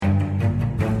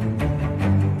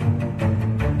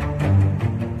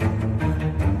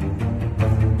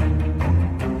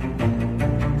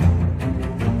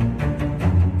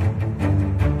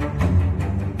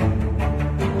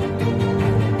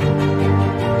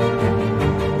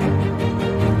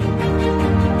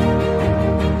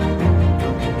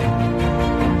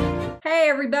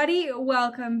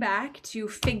welcome back to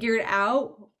Figured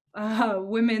Out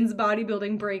Women's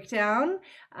Bodybuilding Breakdown.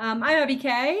 I'm Abby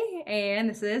Kay, and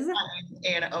this is. I'm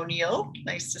Anna O'Neill.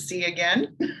 Nice to see you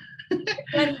again.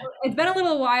 It's been a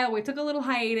little while. We took a little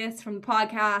hiatus from the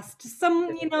podcast, just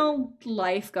some,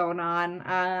 life going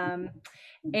on.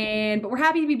 But we're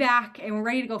happy to be back, and we're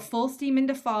ready to go full steam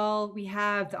into fall. We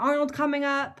have the Arnold coming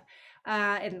up,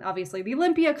 and obviously the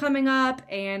Olympia coming up,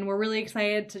 and we're really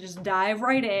excited to just dive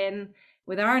right in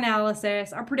with our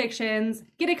analysis, our predictions,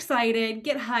 get excited,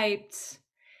 get hyped.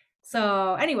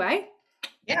 So anyway.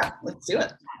 Yeah, let's do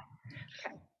it.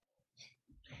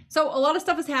 So a lot of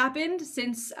stuff has happened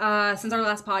since our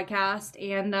last podcast,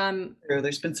 and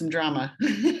there's been some drama.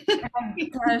 there's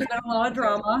been a lot of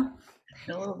drama.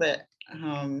 A little bit.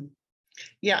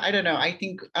 I don't know. I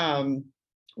think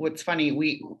what's funny,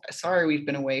 we've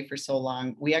been away for so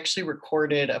long. We actually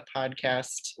recorded a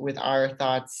podcast with our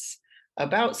thoughts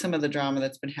about some of the drama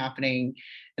that's been happening,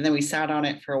 and then we sat on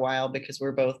it for a while because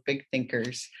we're both big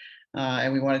thinkers,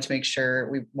 and we wanted to make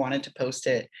sure we wanted to post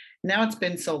it. Now it's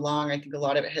been so long, I think a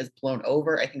lot of it has blown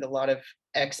over. I think a lot of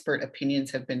expert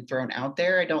opinions have been thrown out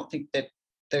there. I don't think that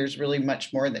there's really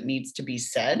much more that needs to be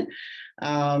said,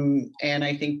 and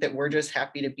I think that we're just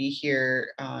happy to be here,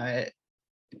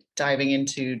 diving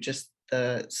into just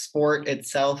the sport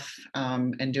itself,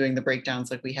 and doing the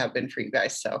breakdowns like we have been for you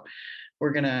guys. So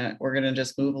we're gonna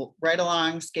just move right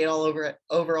along, skate all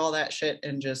over all that shit,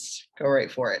 and just go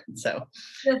right for it. So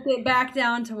just get back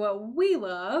down to what we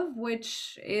love,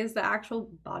 which is the actual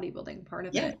bodybuilding part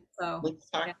of it. So let's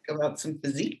talk about some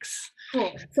physiques.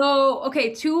 Cool. So,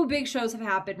 okay, two big shows have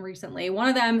happened recently. One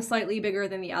of them slightly bigger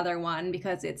than the other one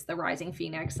because it's the Rising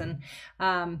Phoenix, and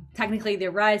technically the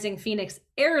Rising Phoenix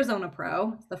Arizona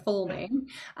Pro, the full name.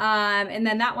 And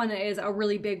then that one is a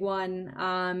really big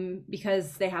one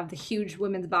because they have the huge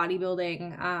women's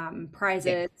bodybuilding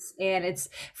prizes, and it's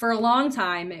for a long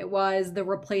time it was the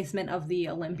replacement of the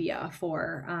Olympia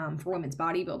for women's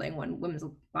bodybuilding when women's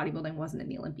bodybuilding wasn't in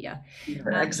the Olympia.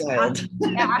 Exiled.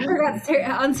 After it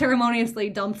got unceremoniously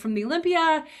dumped from the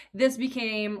Olympia, this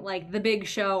became like the big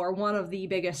show, or one of the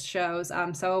biggest shows.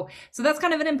 So that's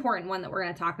kind of an important one that we're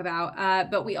going to talk about.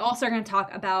 But we also are going to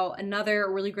talk about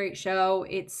another really great show.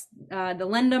 It's the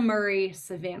Linda Murray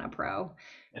Savannah Pro,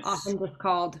 often just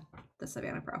called the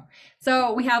Savannah Pro.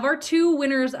 So we have our two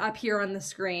winners up here on the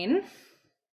screen.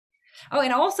 Oh,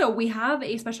 and also we have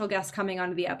a special guest coming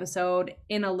onto the episode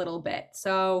in a little bit.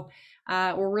 So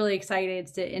we're really excited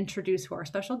to introduce who our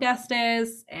special guest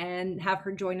is and have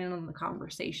her join in on the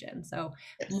conversation. So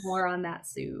more on that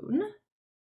soon.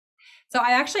 So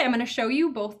I'm going to show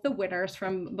you both the winners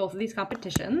from both of these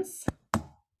competitions.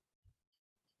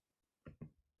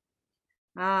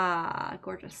 Ah,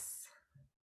 gorgeous.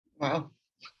 Wow.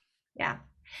 Yeah.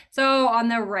 So on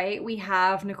the right, we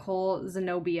have Nicole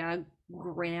Zenobia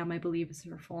Graham, I believe is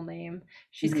her full name.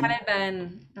 She's kind of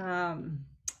been,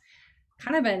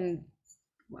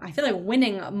 I feel like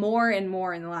winning more and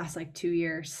more in the last like 2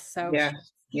 years. So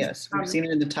yes, we've seen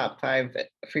her in the top 5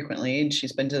 frequently, and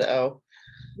she's been to the O.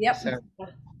 Yep. So,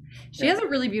 she has a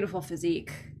really beautiful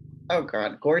physique. Oh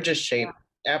God, gorgeous shape,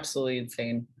 absolutely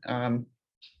insane.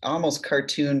 Almost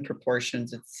cartoon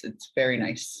proportions. It's very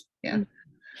nice. Yeah.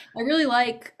 I really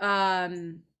like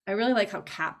how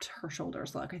capped her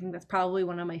shoulders look. I think that's probably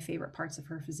one of my favorite parts of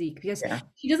her physique because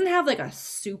she doesn't have like a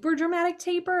super dramatic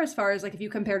taper as far as like if you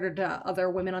compared her to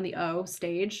other women on the O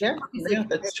stage. Yeah,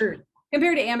 that's true.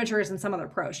 Compared to amateurs and some other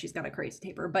pros, she's got a crazy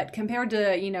taper. But compared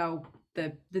to,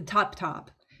 the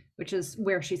top, which is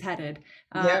where she's headed,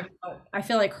 I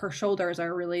feel like her shoulders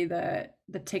are really the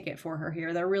ticket for her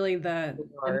here. They're really the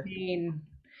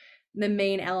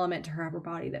main element to her upper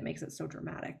body that makes it so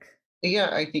dramatic.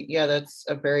 Yeah, I think, that's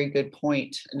a very good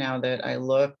point. Now that I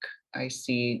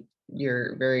see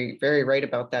you're very, very right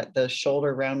about that. The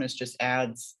shoulder roundness just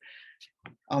adds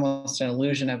almost an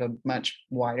illusion of a much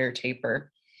wider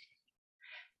taper.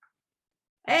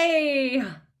 Hey,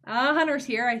 Hunter's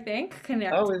here, I think.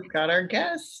 Oh, we've got our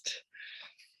guest.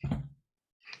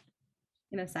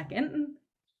 In a second.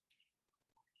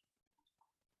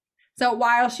 So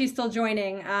while she's still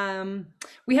joining,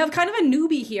 we have kind of a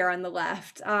newbie here on the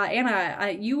left.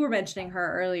 Anna, you were mentioning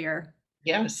her earlier.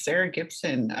 Yeah, Sarah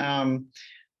Gibson.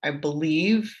 I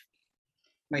believe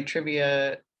my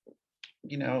trivia,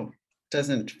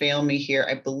 doesn't fail me here.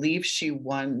 I believe she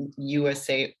won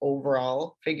USA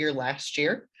overall figure last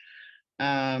year.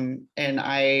 And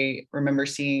I remember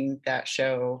seeing that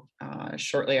show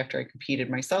shortly after I competed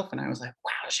myself, and I was like,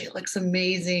 wow, she looks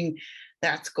amazing.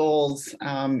 that's goals.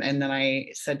 And then I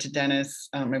said to Dennis,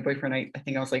 my boyfriend, I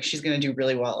think I was like, she's going to do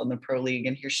really well in the pro league.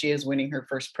 And here she is winning her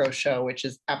first pro show, which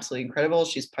is absolutely incredible.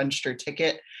 She's punched her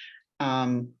ticket.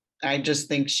 I just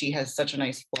think she has such a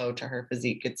nice flow to her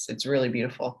physique. It's really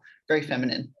beautiful, very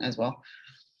feminine as well.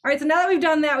 All right, so now that we've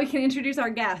done that, we can introduce our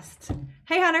guest.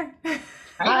 Hey, Hunter.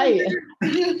 Hi.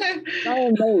 I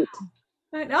am late.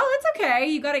 No, that's okay.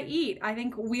 You got to eat. I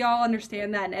think we all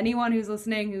understand that. And anyone who's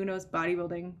listening who knows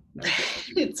bodybuilding knows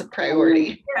it's a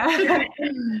priority. Yeah.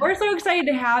 We're so excited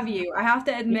to have you. I have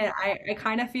to admit, I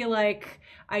kind of feel like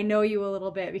I know you a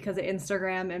little bit because of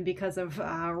Instagram and because of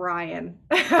Ryan.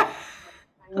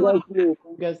 Like you.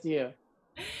 Goes to you.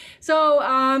 So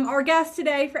our guest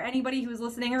today, for anybody who's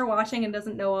listening or watching and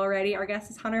doesn't know already, our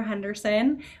guest is Hunter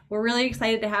Henderson. We're really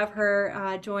excited to have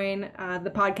her join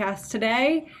the podcast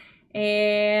today.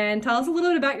 And tell us a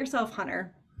little bit about yourself,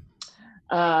 Hunter.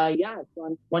 Yeah, so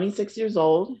I'm 26 years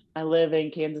old. I live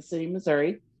in Kansas City,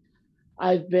 Missouri.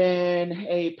 I've been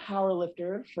a power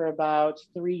lifter for about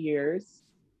 3 years.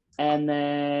 And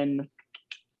then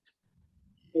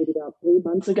maybe about 3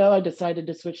 months ago, I decided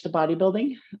to switch to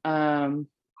bodybuilding.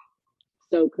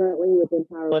 So currently within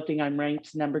powerlifting, I'm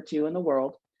ranked number 2 in the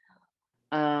world.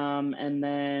 And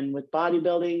then with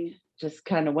bodybuilding, just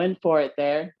kind of went for it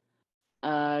there.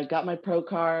 Got my pro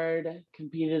card,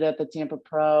 competed at the Tampa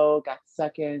Pro, got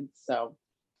second. So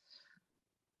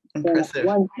impressive.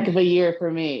 One heck of a year for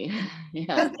me.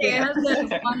 Yeah.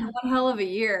 One hell of a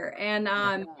year. And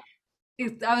I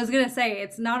was gonna say,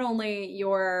 it's not only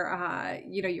your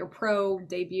your pro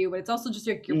debut, but it's also just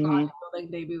your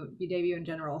bodybuilding debut in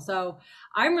general. So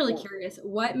I'm really curious,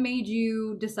 what made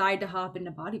you decide to hop into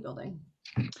bodybuilding?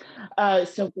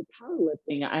 So for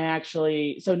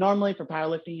powerlifting, so normally for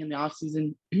powerlifting in the off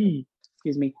season,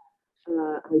 excuse me,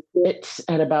 I sit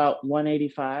at about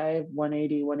 185,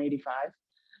 180, 185.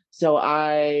 So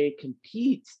I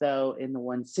compete though in the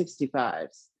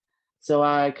 165s. So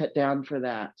I cut down for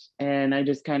that. And I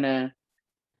just kind of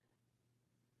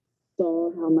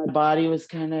saw how my body was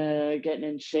kind of getting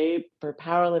in shape for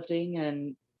powerlifting,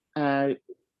 and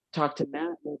talked to Matt,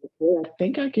 and I was like, hey, I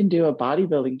think I can do a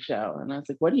bodybuilding show. And I was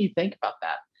like, what do you think about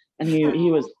that? And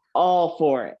he was all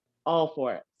for it.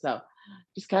 So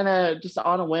just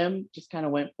on a whim, just kind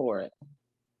of went for it.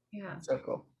 Yeah. So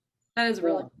cool. That is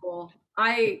really cool.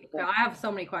 I have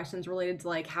so many questions related to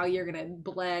like how you're going to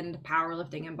blend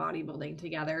powerlifting and bodybuilding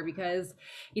together, because,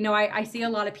 I see a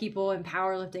lot of people in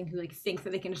powerlifting who like think that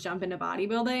they can just jump into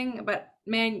bodybuilding, but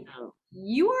man,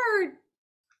 you are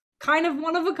kind of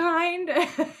one of a kind.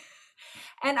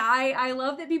 And I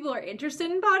love that people are interested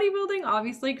in bodybuilding,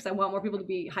 obviously, because I want more people to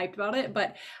be hyped about it.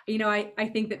 But, I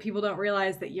think that people don't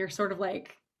realize that you're sort of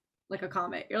like a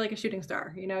comet. You're like a shooting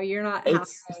star. You're not.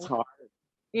 It's hard.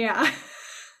 Yeah.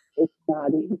 It's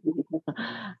not easy.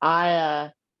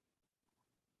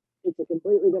 It's a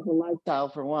completely different lifestyle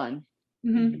for one.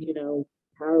 Mm-hmm.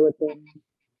 Powerlifting,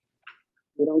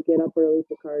 you don't get up early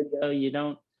for cardio. You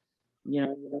don't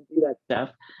do that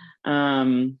stuff.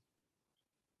 I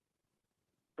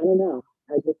don't know.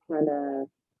 I just I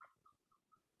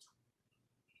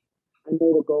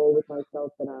made a goal with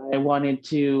myself that I wanted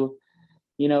to,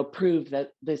 prove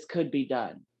that this could be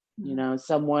done.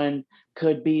 Someone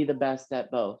could be the best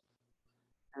at both.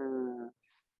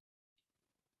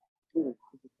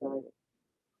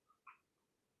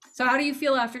 So how do you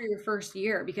feel after your first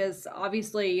year? Because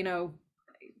obviously, you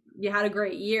had a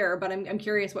great year, but I'm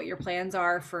curious what your plans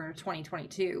are for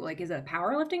 2022. Like, is it a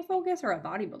powerlifting focus or a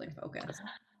bodybuilding focus?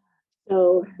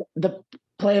 So the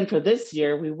plan for this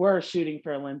year, we were shooting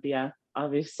for Olympia.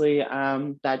 Obviously,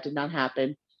 that did not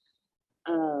happen.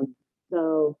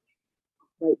 So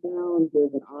right now I'm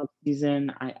doing an off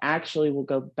season. I actually will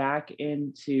go back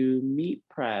into meet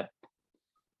prep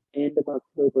end of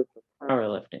October for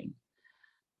powerlifting.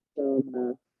 So I'm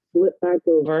gonna flip back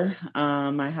over.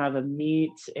 I have a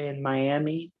meet in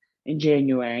Miami in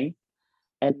January,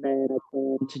 and then I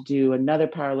plan to do another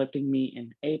powerlifting meet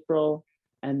in April,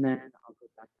 and then I'll go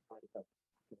back to bodybuilding.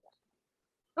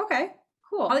 Okay,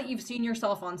 cool. Now that you've seen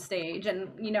yourself on stage, and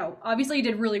obviously you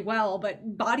did really well,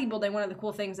 but bodybuilding, one of the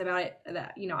cool things about it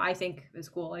that I think is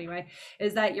cool anyway,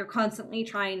 is that you're constantly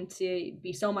trying to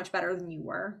be so much better than you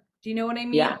were. Do you know what I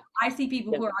mean? Yeah. I see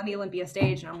people who are on the Olympia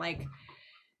stage, and I'm like,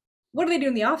 what do they do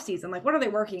in the off season? Like, what are they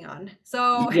working on?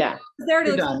 So yeah, they're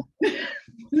depending on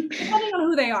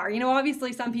who they are.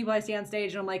 Obviously some people I see on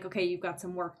stage and I'm like, okay, you've got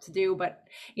some work to do, but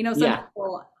some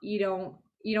people you don't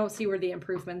see where the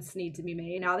improvements need to be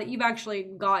made. Now that you've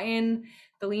actually gotten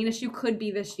the leanest you could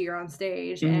be this year on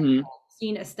stage and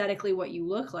seen aesthetically what you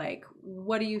look like,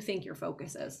 what do you think your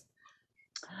focus is?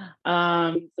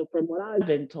 So from what I've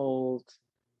been told,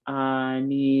 I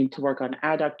need to work on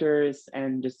adductors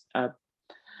and just better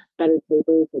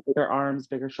tapers, so bigger arms,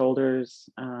 bigger shoulders.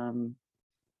 Matt,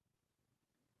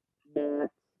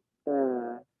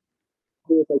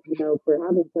 he was like, for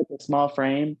having such a small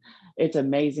frame, it's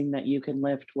amazing that you can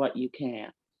lift what you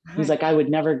can. He's like, I would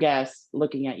never guess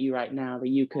looking at you right now that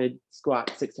you could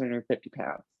squat 650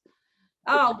 pounds.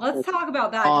 Oh, let's talk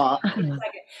about that just for a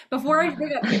second. Before I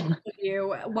bring up pictures of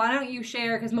you, why don't you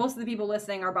share, because most of the people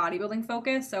listening are bodybuilding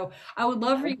focused, so I would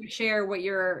love for you to share what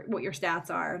your stats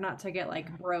are, not to get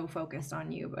like bro focused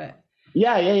on you, but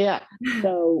yeah.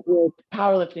 So with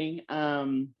powerlifting,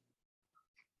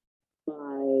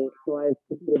 so I've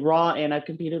competed raw and I've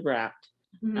competed wrapped.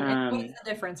 And what's the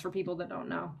difference for people that don't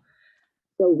know?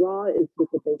 So raw is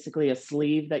just basically a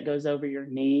sleeve that goes over your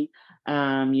knee.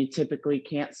 You typically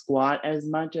can't squat as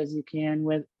much as you can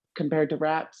with compared to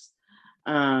wraps.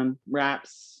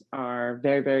 Wraps are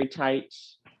very, very tight.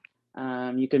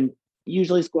 You can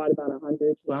usually squat about 100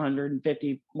 to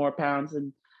 150 more pounds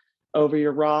and over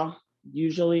your raw,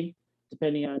 usually,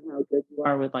 depending on how good you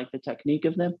are with like the technique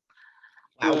of them.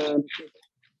 So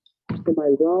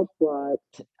my raw squat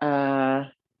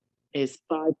is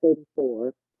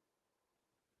 534.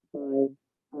 I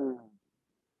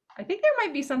think there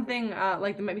might be something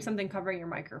covering your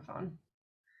microphone.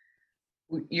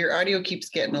 Your audio keeps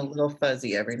getting a little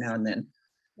fuzzy every now and then.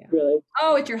 Yeah. Really?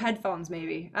 Oh, it's your headphones,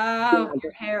 maybe. Oh,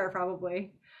 your hair,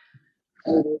 probably.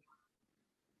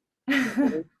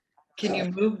 Can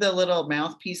you move the little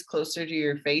mouthpiece closer to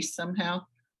your face somehow?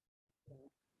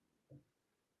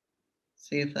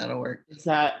 See if that'll work. Is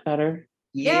that better?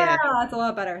 Yeah, that's a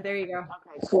lot better. There you go.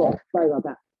 Okay, cool. Sorry about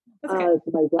that. Okay. So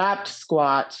my wrapped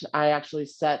squat, I actually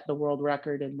set the world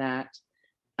record in that,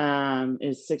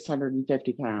 is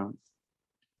 650 pounds.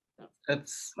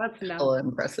 That's no.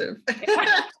 impressive.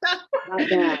 Not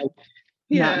bad.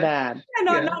 Yeah. Not bad.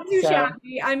 Yeah, not too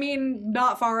shabby. I mean,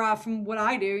 not far off from what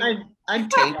I do.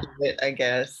 I'd take it, I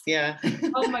guess. Yeah.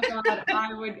 Oh my God,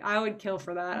 I would kill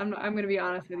for that. I'm gonna be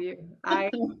honest with you.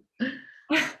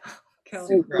 Kill.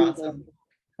 Super awesome.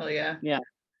 Oh yeah. Yeah.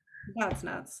 That's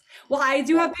nuts. Well, I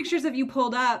do have pictures of you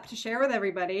pulled up to share with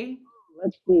everybody.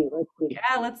 Let's see.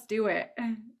 Yeah, let's do it.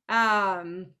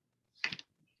 I'm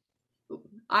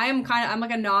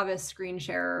like a novice screen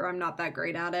sharer. I'm not that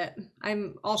great at it.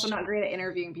 I'm also not great at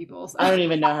interviewing people. So. I don't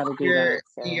even know how to do that.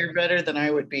 So. You're better than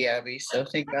I would be, Abby. So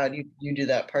thank God you do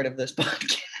that part of this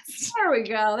podcast. There we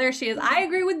go. There she is. I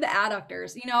agree with the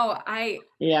adductors.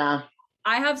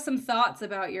 I have some thoughts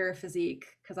about your physique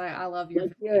because I love your.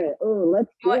 Let's hear it. Oh,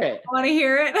 let's hear it. Want to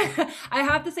hear it? I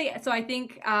have to say. So I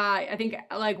think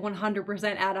like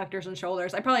 100% adductors and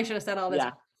shoulders. I probably should have said all this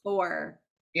before.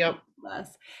 Yep.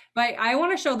 But I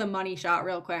want to show the money shot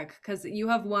real quick because you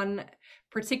have one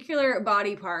particular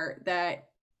body part that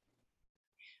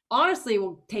honestly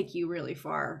will take you really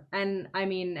far. And I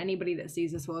mean, anybody that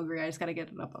sees this will agree. I just got to get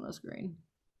it up on the screen.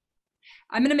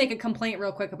 I'm going to make a complaint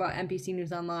real quick about NPC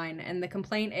News Online. And the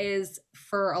complaint is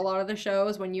for a lot of the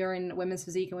shows when you're in women's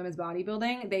physique and women's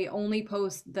bodybuilding, they only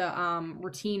post the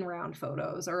routine round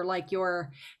photos or like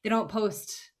they don't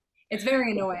post. It's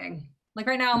very annoying. Like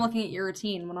right now I'm looking at your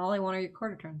routine when all I want are your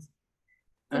quarter turns.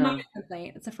 It's not a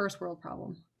complaint. It's a first world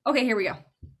problem. Okay, here we go.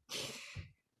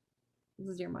 This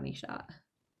is your money shot.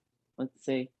 Let's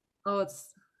see. Oh,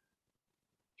 it's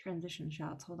transition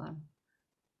shots. Hold on.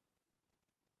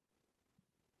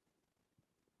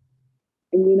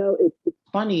 And it's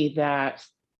funny that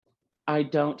I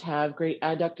don't have great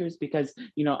adductors because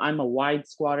I'm a wide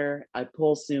squatter. I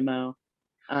pull sumo.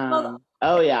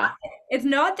 It's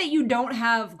not that you don't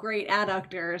have great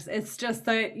adductors. It's just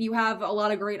that you have a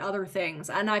lot of great other things.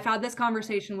 And I've had this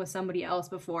conversation with somebody else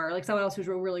before, like someone else who's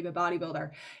a really good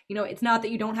bodybuilder. It's not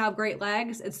that you don't have great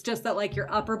legs. It's just that like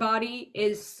your upper body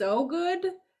is so good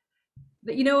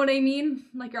that, you know what I mean?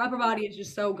 Like your upper body is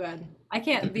just so good. I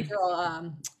can't, these are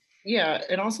all, yeah.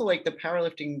 And also like the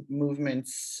powerlifting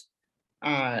movements,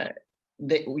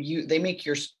 they make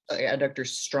your adducers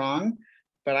strong.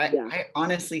 But I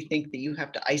honestly think that you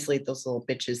have to isolate those little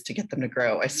bitches to get them to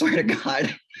grow. I swear to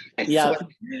God.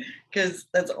 Because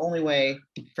that's the only way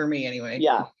for me anyway.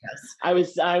 Yeah.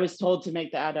 Yes. I was told to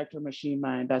make the adductor machine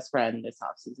my best friend this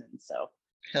off season. So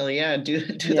hell yeah, do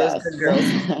those good girls.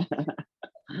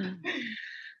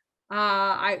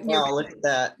 Look at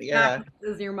that. Yeah.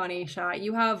 This is your money shot.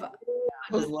 You have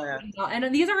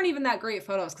and these aren't even that great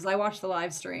photos because I watched the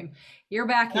live stream. Your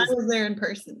back I was there in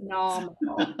person. No.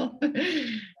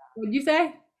 What'd you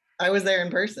say? I was there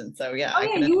in person, so yeah. Oh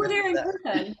yeah, you were there in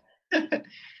person.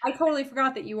 I totally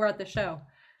forgot that you were at the show.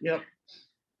 Yep.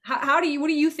 How do you, what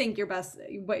do you think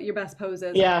what your best pose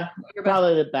is? Yeah, Your best,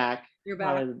 probably the back. your back,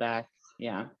 Probably the back.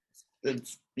 Yeah.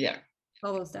 It's yeah.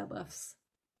 all those deadlifts.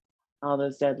 All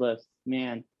those deadlifts,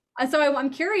 man. So I'm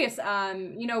curious,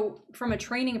 from a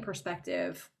training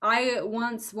perspective,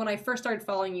 when I first started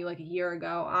following you like a year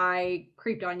ago, I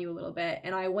creeped on you a little bit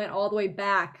and I went all the way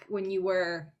back when you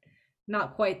were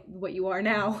not quite what you are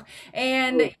now.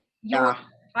 And Yeah.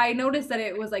 I noticed that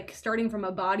it was like starting from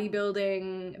a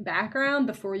bodybuilding background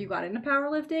before you got into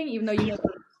powerlifting, even though you never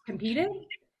competed.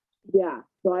 Yeah.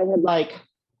 So I had like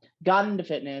got into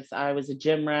fitness. I was a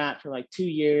gym rat for like 2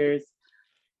 years.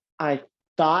 I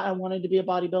thought I wanted to be a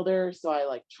bodybuilder, so I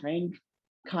like trained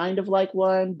kind of like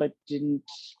one, but didn't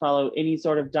follow any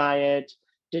sort of diet,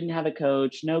 didn't have a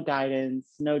coach, no guidance,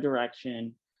 no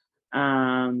direction.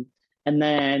 And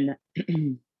then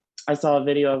I saw a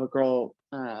video of a girl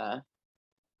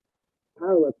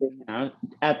powerlifting.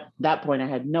 At that point, I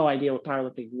had no idea what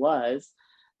powerlifting was.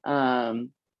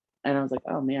 And I was like,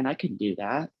 oh man, I can do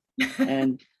that.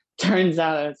 And turns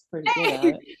out I was pretty good at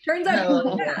it. Turns I out,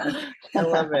 love it. I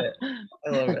love it. I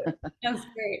love it. that's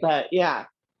great. But yeah.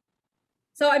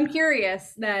 So I'm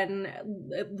curious then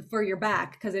for your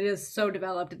back, because it is so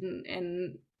developed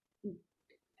and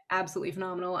absolutely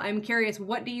phenomenal. I'm curious,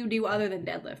 what do you do other than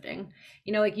deadlifting?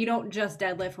 Like you don't just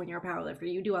deadlift when you're a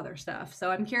powerlifter, you do other stuff. So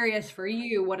I'm curious for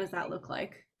you, what does that look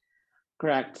like?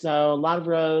 Correct. So a lot of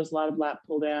rows, a lot of lat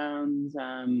pull downs.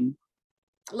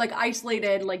 Like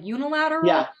isolated, like unilateral,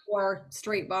 Yeah. or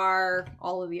straight bar,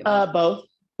 all of the above?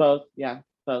 Both. Yeah,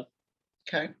 both.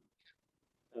 Okay.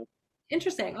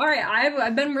 Interesting. All right,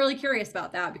 I've been really curious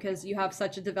about that because you have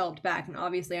such a developed back, and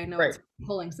obviously I know Right. it's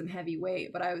pulling some heavy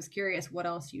weight, but I was curious what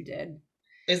else you did.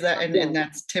 Is that and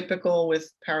that's typical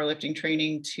with powerlifting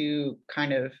training to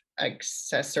kind of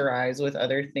accessorize with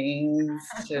other things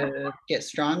to get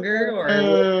stronger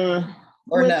or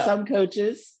with no? some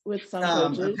coaches. With some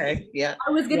coaches. Okay. Yeah.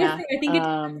 I was gonna say, I think it depends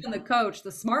um, on the coach.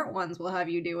 The smart ones will have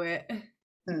you do it.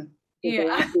 Hmm. they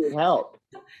Yeah. actually help.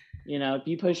 If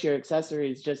you push your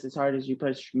accessories just as hard as you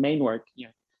push main work,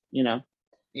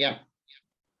 Yeah.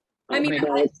 I mean,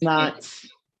 so it's not.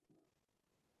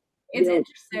 It's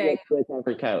interesting. With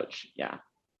every coach. Yeah.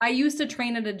 I used to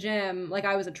train at a gym, like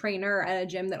I was a trainer at a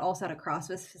gym that also had a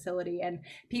CrossFit facility, and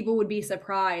people would be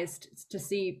surprised to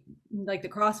see like the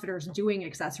CrossFitters doing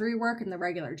accessory work in the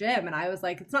regular gym. And I was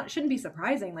like, shouldn't be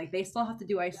surprising. Like they still have to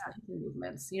do isolation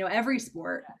movements. Every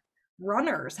sport,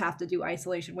 runners have to do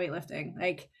isolation weightlifting.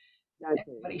 Like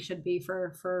everybody should be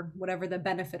for whatever the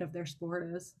benefit of their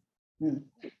sport is.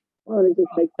 Well, it just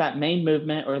makes that main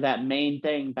movement or that main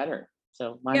thing better.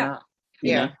 So why not?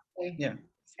 Yeah.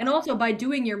 And also by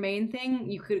doing your main thing,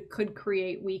 you could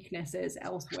create weaknesses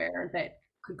elsewhere that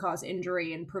could cause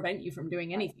injury and prevent you from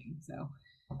doing anything. So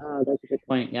that's a good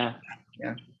point. Yeah.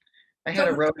 I had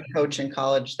a rowing coach in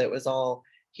college that was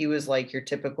he was like your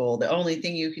typical, the only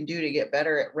thing you can do to get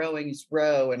better at rowing is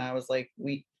row. And I was like,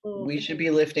 we should be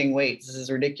lifting weights. This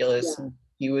is ridiculous. Yeah.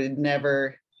 He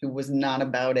was not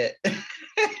about it.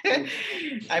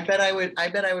 I bet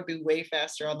I would be way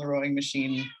faster on the rowing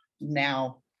machine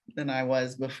now than I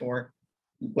was before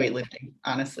weightlifting,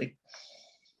 honestly.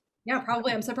 Yeah,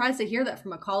 probably. I'm surprised to hear that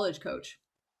from a college coach.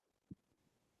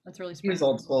 That's really surprising. He was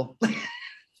old school.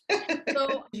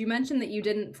 So you mentioned that you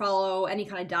didn't follow any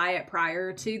kind of diet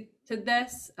prior to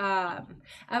this.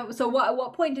 So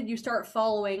what point did you start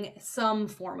following some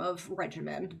form of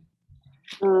regimen?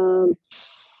 It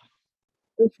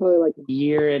was probably like a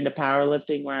year into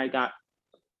powerlifting where I got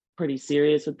pretty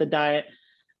serious with the diet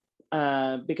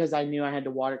because I knew I had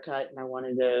to water cut and I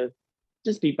wanted to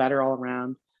just be better all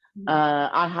around.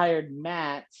 I hired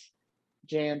Matt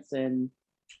Jansen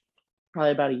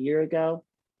probably about a year ago.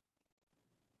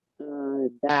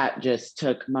 That just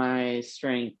took my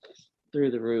strength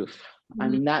through the roof. I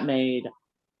mean, that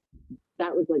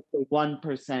was like the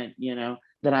 1%,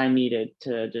 that I needed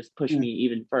to just push me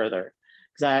even further.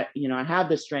 Because I have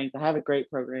the strength, I have a great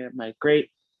program, like great,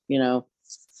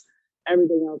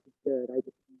 everything else is good. I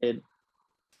just needed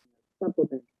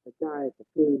supplements, the diet, the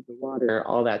food, the water,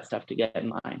 all that stuff to get in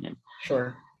line. And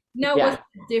sure. Now, was it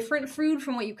different food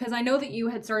from because I know that you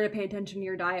had started to pay attention to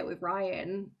your diet with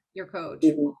Ryan, your coach,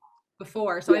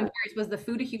 before. So I'm curious, was the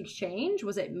food a huge change?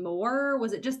 Was it more?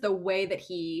 Was it just the way that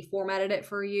he formatted it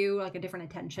for you, like a different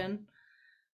attention?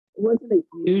 It wasn't a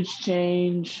huge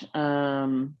change.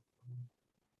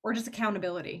 Or just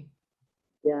accountability?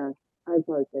 Yeah, I'd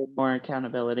probably say more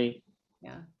accountability.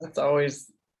 Yeah. That's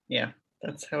always,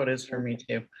 that's how it is for me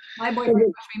too. My boyfriend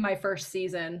watched me my first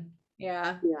season.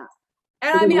 Yeah.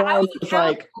 And I mean, I Ryan was was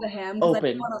accountable like to him because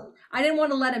open. I didn't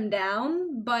want to let him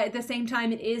down, but at the same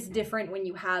time, it is different when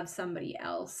you have somebody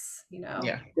else, you know.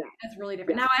 Yeah. It's really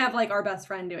different. Now I have like our best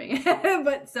friend doing it,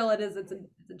 but still, it's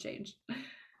a change.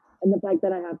 And the fact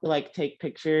that I have to like take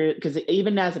pictures, because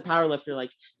even as a power lifter,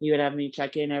 like you would have me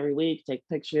check in every week, take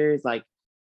pictures. Like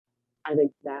I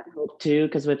think that helped too,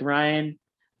 because with Ryan,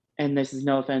 and this is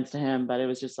no offense to him, but it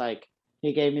was just like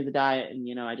he gave me the diet,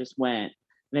 and I just went,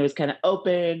 and it was kind of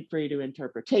open, free to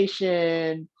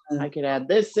interpretation. I could add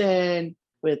this in.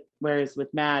 Whereas with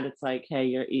Matt, it's like, hey,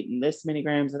 you're eating this many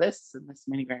grams of this and this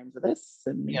many grams of this,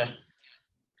 and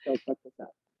so fuck this up.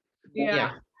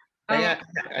 Yeah. I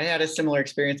had a similar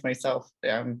experience myself.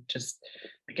 Just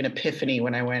like an epiphany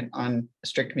when I went on a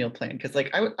strict meal plan, because like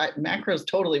I macros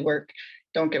totally work.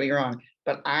 Don't get me wrong,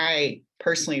 but I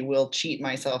personally will cheat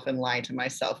myself and lie to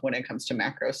myself when it comes to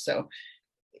macros. So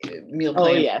meal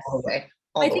plan yes. all the way.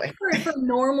 I think for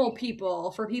normal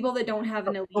people, for people that don't have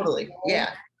an elite Totally. goal, Yeah.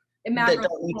 That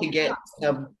don't need to get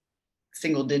some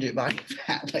single digit body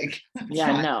fat. Like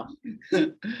no.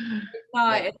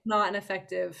 It's not an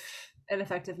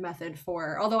effective method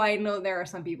for, although I know there are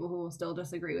some people who will still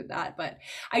disagree with that, but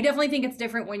I definitely think it's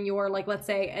different when you're like, let's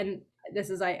say, and this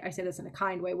is, I say this in a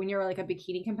kind way, when you're like a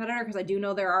bikini competitor, because I do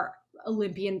know there are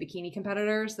Olympian bikini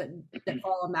competitors that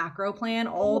follow a macro plan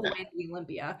all the way to the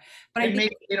Olympia, but I think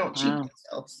maybe they don't cheat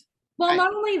themselves. Well,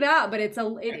 not only that, but it is a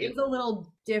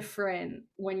little different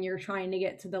when you're trying to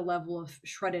get to the level of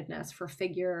shreddedness for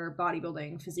figure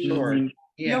bodybuilding physique. Sure.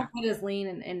 You don't get as lean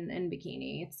in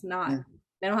bikini. It's not.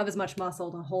 They don't have as much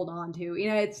muscle to hold on to.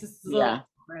 It's just a little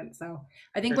different. So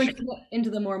I think when you get into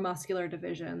the more muscular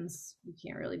divisions, you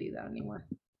can't really do that anymore.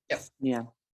 Yep. Yeah.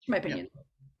 My opinion.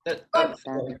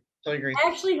 I agree. I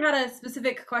actually had a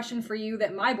specific question for you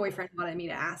that my boyfriend wanted me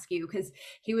to ask you, because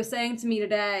he was saying to me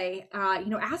today,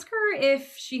 ask her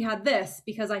if she had this,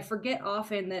 because I forget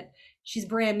often that she's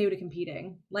brand new to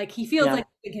competing. Like he feels like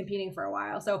he's been competing for a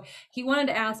while. So he wanted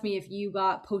to ask me if you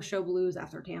got post-show blues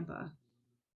after Tampa.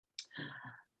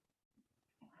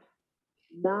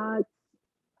 Not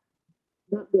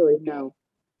really, no.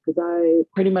 Because I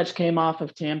pretty much came off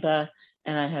of Tampa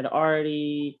and I had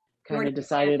already kind of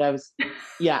decided I was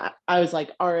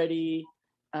like already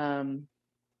going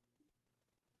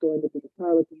to be a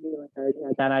powerlifting, like I already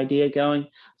had that idea going.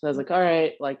 So I was like, all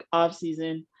right, like off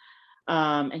season.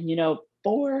 And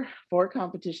four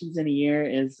competitions in a year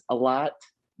is a lot.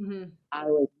 Mm-hmm. I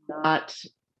was not,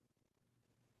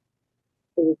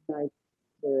 it was nice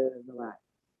to relax.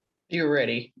 You're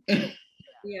ready.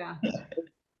 Yeah.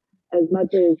 As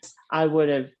much as I would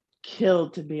have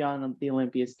killed to be on the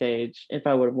Olympia stage if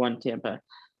I would have won Tampa,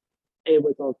 it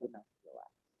was also nice to relax.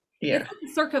 Yeah.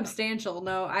 It's circumstantial.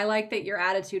 No, I like that your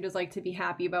attitude is like to be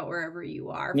happy about wherever you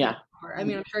are. Yeah. I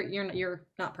mean, I'm sure you're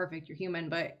not perfect, you're human,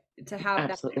 but to have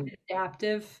that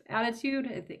adaptive attitude,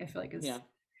 I feel like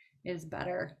is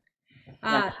better.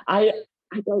 I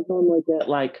don't normally get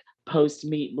like post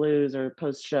meet blues or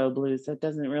post show blues. That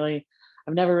doesn't really,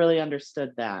 I've never really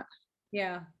understood that.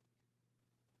 Yeah.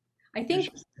 I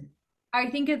think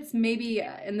it's maybe,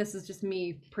 and this is just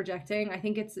me projecting, I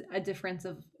think it's a difference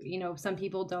of, some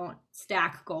people don't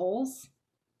stack goals.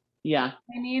 Yeah.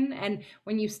 I mean, and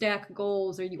when you stack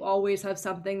goals or you always have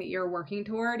something that you're working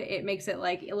toward, it makes it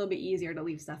like a little bit easier to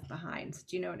leave stuff behind.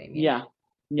 Do you know what I mean? Yeah.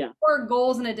 Yeah. Or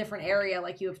goals in a different area,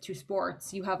 like you have 2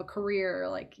 sports, you have a career,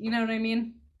 like, you know what I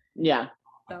mean? Yeah.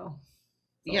 So.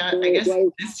 Yeah, I guess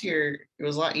this year it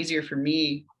was a lot easier for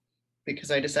me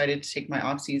because I decided to take my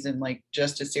off season like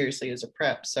just as seriously as a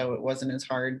prep. So it wasn't as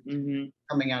hard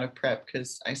coming out of prep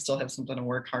because I still have something to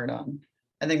work hard on.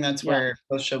 I think that's where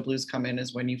post show blues come in,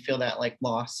 is when you feel that like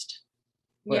lost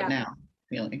what now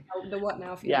feeling. The what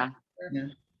now feeling. Yeah.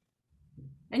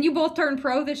 And you both turned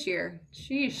pro this year.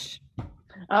 Sheesh.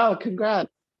 Oh,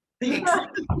 congrats. Thanks.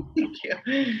 Thank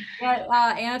you.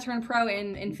 Yeah, Anna turned pro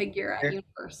in figure at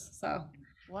Universe. So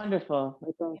wonderful.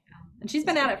 That's awesome. And she's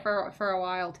been at it for a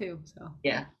while too. So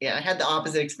yeah, I had the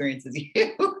opposite experience as you.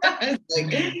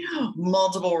 Like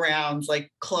multiple rounds,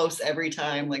 like close every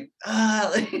time, like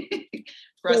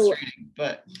frustrating.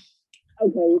 But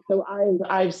okay, so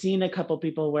I've seen a couple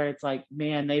people where it's like,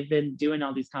 man, they've been doing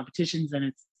all these competitions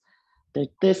and they're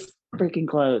this freaking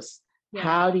close. Yeah.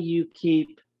 How do you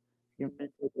keep your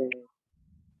mental game?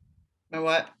 My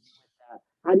what?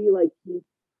 How do you like keep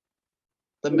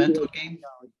the mental game?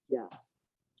 Yeah.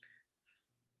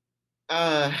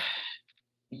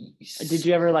 Did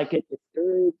you ever like get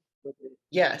discouraged?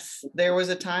 Yes, there was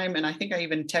a time, and I think I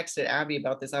even texted Abby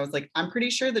about this. I was like, I'm pretty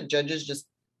sure the judges just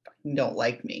don't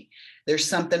like me. There's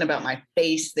something about my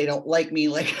face. They don't like me.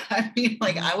 Like, I mean,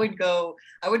 like I would go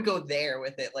there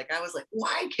with it. Like, I was like,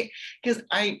 why can't, because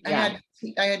I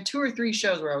had 2 or 3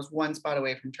 shows where I was one spot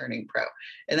away from turning pro.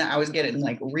 And then I was getting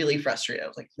like really frustrated. I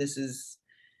was like, this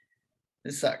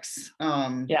sucks.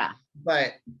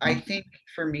 But I think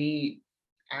for me,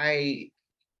 I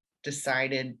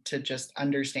decided to just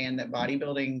understand that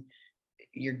bodybuilding,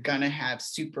 you're gonna have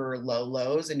super low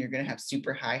lows and you're gonna have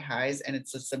super high highs, and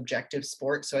it's a subjective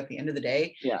sport. So at the end of the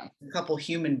day, a couple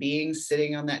human beings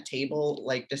sitting on that table,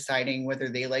 like deciding whether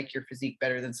they like your physique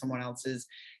better than someone else's,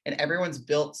 and everyone's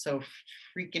built so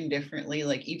freaking differently.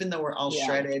 Like, even though we're all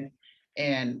shredded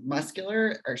and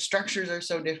muscular, our structures are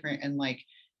so different, and like,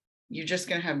 you're just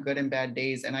gonna have good and bad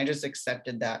days. And I just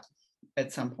accepted that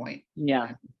at some point.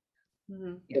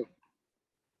 Mm-hmm.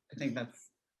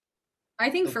 I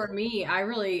think for me,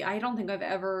 I don't think I've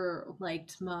ever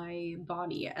liked my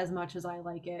body as much as I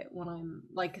like it when I'm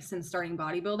like, since starting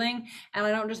bodybuilding. And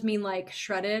I don't just mean like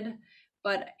shredded,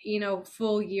 but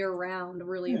full year round,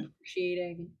 really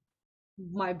appreciating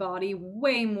my body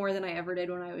way more than I ever did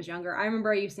when I was younger. I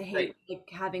remember I used to hate like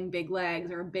having big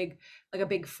legs or a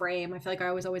big frame. I feel like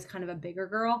I was always kind of a bigger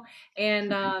girl.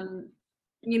 And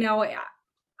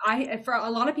for a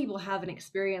lot of people have an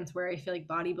experience where I feel like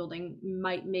bodybuilding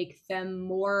might make them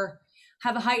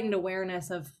have a heightened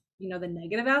awareness of the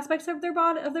negative aspects of their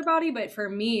body, but for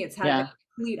me it's had a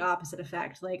complete opposite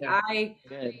effect. Like, I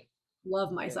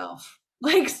love myself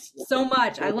like so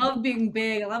much. I love being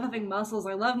big, I love having muscles,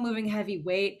 I love moving heavy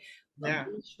weight, love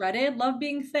being shredded, love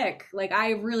being thick. Like,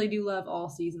 I really do love all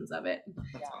seasons of it.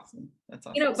 That's awesome. But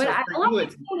so for you,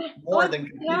 it's more than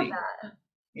competing.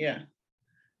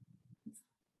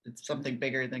 It's something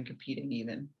bigger than competing,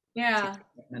 even.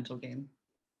 Mental game.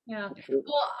 Well,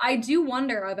 I do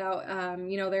wonder about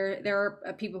there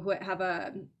are people who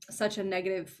have such a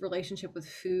negative relationship with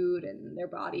food and their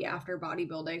body after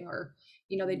bodybuilding, or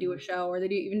they do a show, or they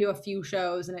even do a few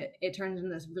shows, and it turns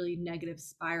into this really negative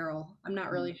spiral. I'm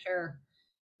not really sure.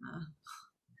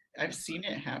 I've seen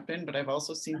it happen, but I've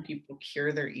also seen people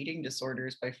cure their eating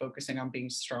disorders by focusing on being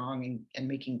strong and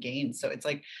making gains. So it's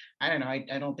like, I don't know.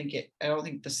 I don't think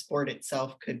the sport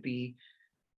itself could be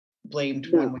blamed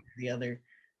one way or the other.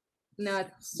 No, I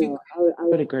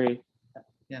would agree.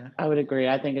 Yeah, I would agree.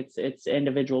 I think it's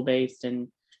individual based, and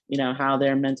how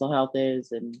their mental health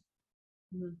is, and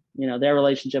their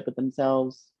relationship with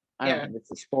themselves. I don't think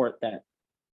it's a sport that.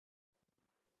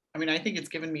 I mean, I think it's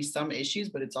given me some issues,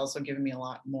 but it's also given me a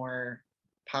lot more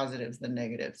positives than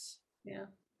negatives. Yeah.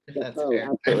 If that's fair.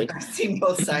 I've seen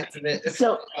both sides of it.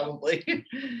 So probably.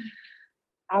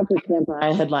 After camp,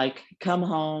 I had like come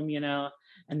home,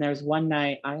 and there's one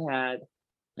night I had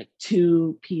like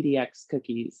 2 PDX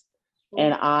cookies.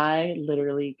 And I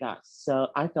literally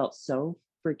I felt so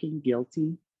freaking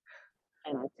guilty.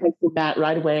 And I texted Matt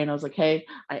right away, and I was like, hey,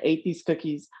 I ate these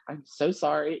cookies. I'm so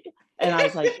sorry. And I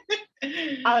was like,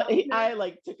 I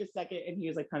like took a second, and he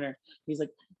was like, Hunter, he's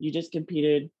like, you just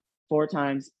competed 4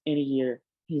 times in a year.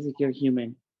 He's like, you're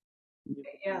human.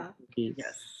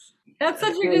 Yes. That's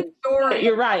such a good story.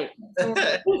 You're right.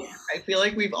 I feel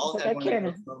like we've all had one of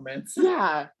those moments.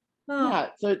 Yeah.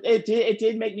 So it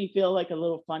did make me feel like a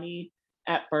little funny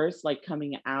at first, like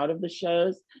coming out of the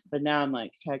shows, but now I'm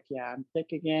like, heck yeah, I'm thick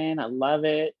again. I love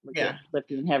it.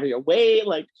 Lifting heavier weight.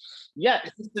 Like,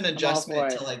 it's just an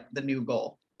adjustment to like the new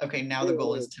goal. Okay, now the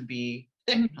goal is to be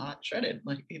thick, not shredded.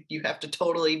 Like, if you have to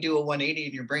totally do a 180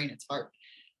 in your brain, it's hard.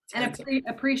 And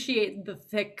appreciate the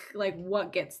thick, like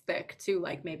what gets thick too.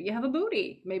 Like, maybe you have a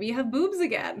booty, maybe you have boobs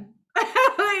again.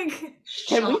 Like,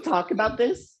 can we talk about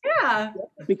this? Yeah.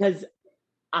 Because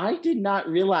I did not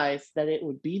realize that it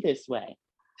would be this way.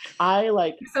 I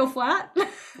like so flat.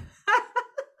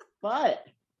 But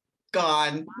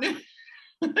gone.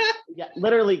 Yeah,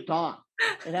 literally gone.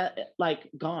 Like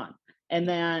gone. And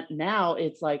then now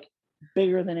it's like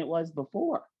bigger than it was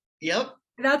before. Yep.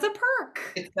 That's a perk.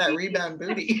 It's that rebound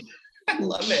booty. I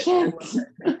love it.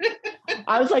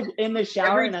 I was like in the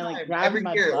shower and I like grabbed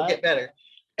my butt. It'll get better.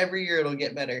 Every year it'll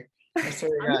get better. I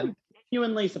swear to God. I'm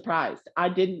genuinely surprised. I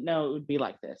didn't know it would be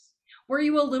like this. Were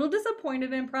you a little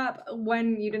disappointed in prep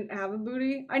when you didn't have a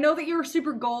booty? I know that you were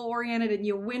super goal oriented and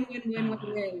you win,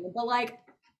 but like,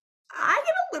 I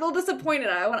get a little disappointed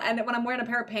when I'm wearing a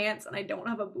pair of pants and I don't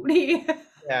have a booty.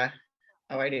 Yeah.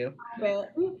 Oh, I do.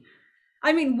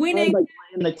 I mean, winning. I was like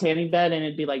in the tanning bed and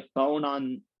it'd be like bone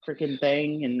on freaking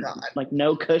thing and God. like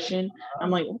no cushion.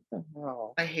 I'm like, what the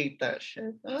hell? I hate that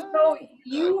shit. So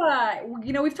you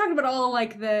we've talked about all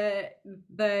like the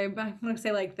I'm gonna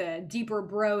say like the deeper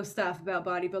bro stuff about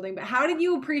bodybuilding, but how did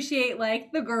you appreciate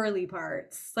like the girly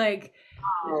parts, like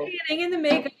getting in the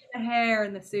makeup, the hair,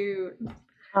 and the suit?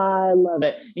 I love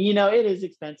it. You know, it is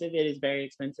expensive. It is very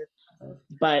expensive,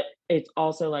 but it's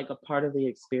also like a part of the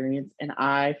experience, and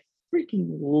I freaking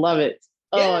love it.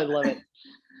 Oh, Yeah. I love it.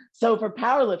 So for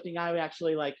powerlifting, I would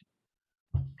actually like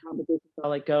competitions.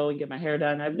 I'll like go and get my hair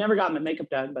done. I've never got my makeup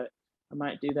done, but I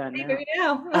might do that now. Maybe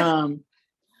now.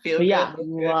 Feel But yeah, good,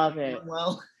 look good, love it.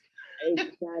 well.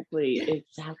 Exactly.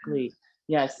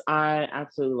 Yes, I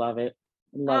absolutely love it.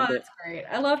 Love it. That's great.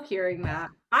 I love hearing that.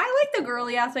 I like the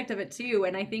girly aspect of it too,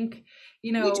 and I think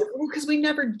Because we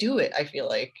never do it. I feel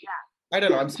like. I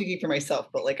don't know. I'm speaking for myself,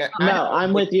 but like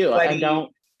I'm with you. I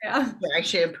don't. Yeah. I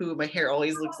shampoo. My hair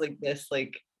always looks like this.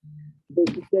 Like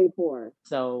This is day 4.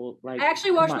 So like I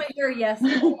actually wash my hair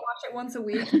yesterday. I wash it once a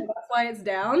week, so that's why it's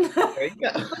down. there you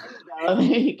go. There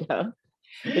you go.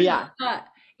 But yeah.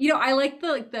 I like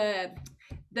the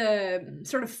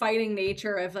sort of fighting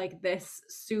nature of like this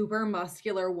super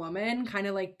muscular woman kind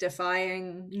of like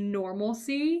defying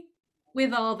normalcy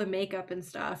with all the makeup and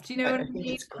stuff. Do you know what I think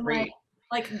mean? it's great.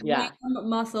 Like Yeah.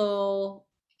 muscle.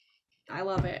 I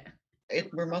love it.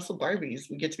 We're muscle Barbies.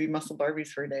 We get to be muscle Barbies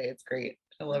for a day. It's great.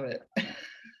 I love it.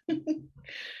 Do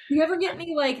you ever get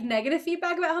any like negative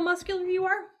feedback about how muscular you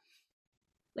are?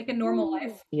 Like in normal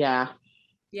life? Yeah.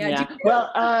 Yeah.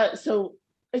 Well, so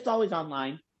it's always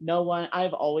online. No one.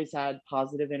 I've always had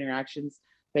positive interactions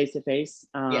face to face.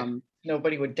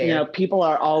 Nobody would dare. You know, people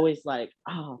are always like,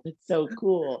 "Oh, that's so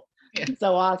cool, it's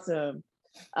so awesome."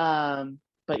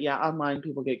 But yeah, online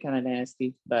people get kind of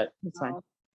nasty, but it's fine.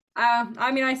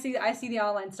 I mean, I see the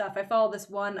online stuff. I follow this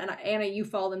one, and Anna, you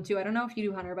follow them too. I don't know if you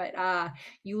do, Hunter, but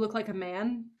you look like a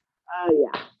man.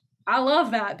 Yeah. I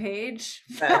love that page.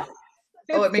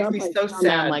 Oh, it makes me so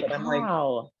sad. I'm like, I'm like,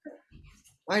 wow.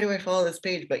 why do I follow this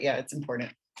page? But yeah, it's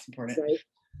important. It's important.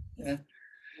 Right.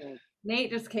 Yeah.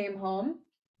 Nate just came home.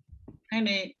 Hi,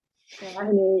 Nate. Yeah. Hi,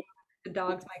 Nate. The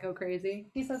dogs might go crazy.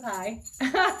 He says hi.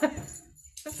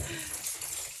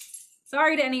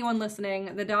 Sorry to anyone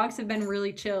listening. The dogs have been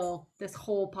really chill this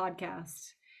whole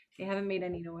podcast. They haven't made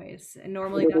any noise. And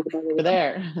normally Over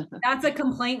there. that's a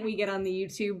complaint we get on the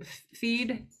YouTube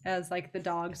feed as like the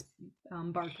dogs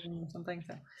barking or something.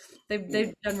 So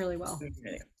they've done really well.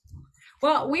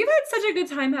 Well, we've had such a good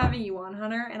time having you on,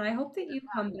 Hunter, and I hope that you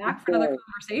come back for another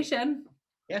conversation.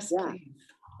 Yes, please.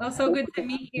 It was so good to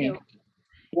meet you.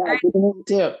 Yeah, right.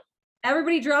 too.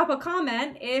 Everybody drop a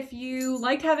comment if you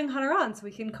liked having Hunter on so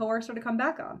we can coerce her to come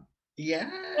back on. Yeah.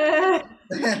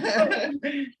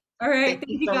 All right. Thank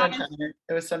you so much, Hunter.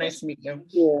 It was so nice to meet you.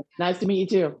 Yeah. Nice to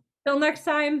meet you too. Till next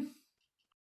time.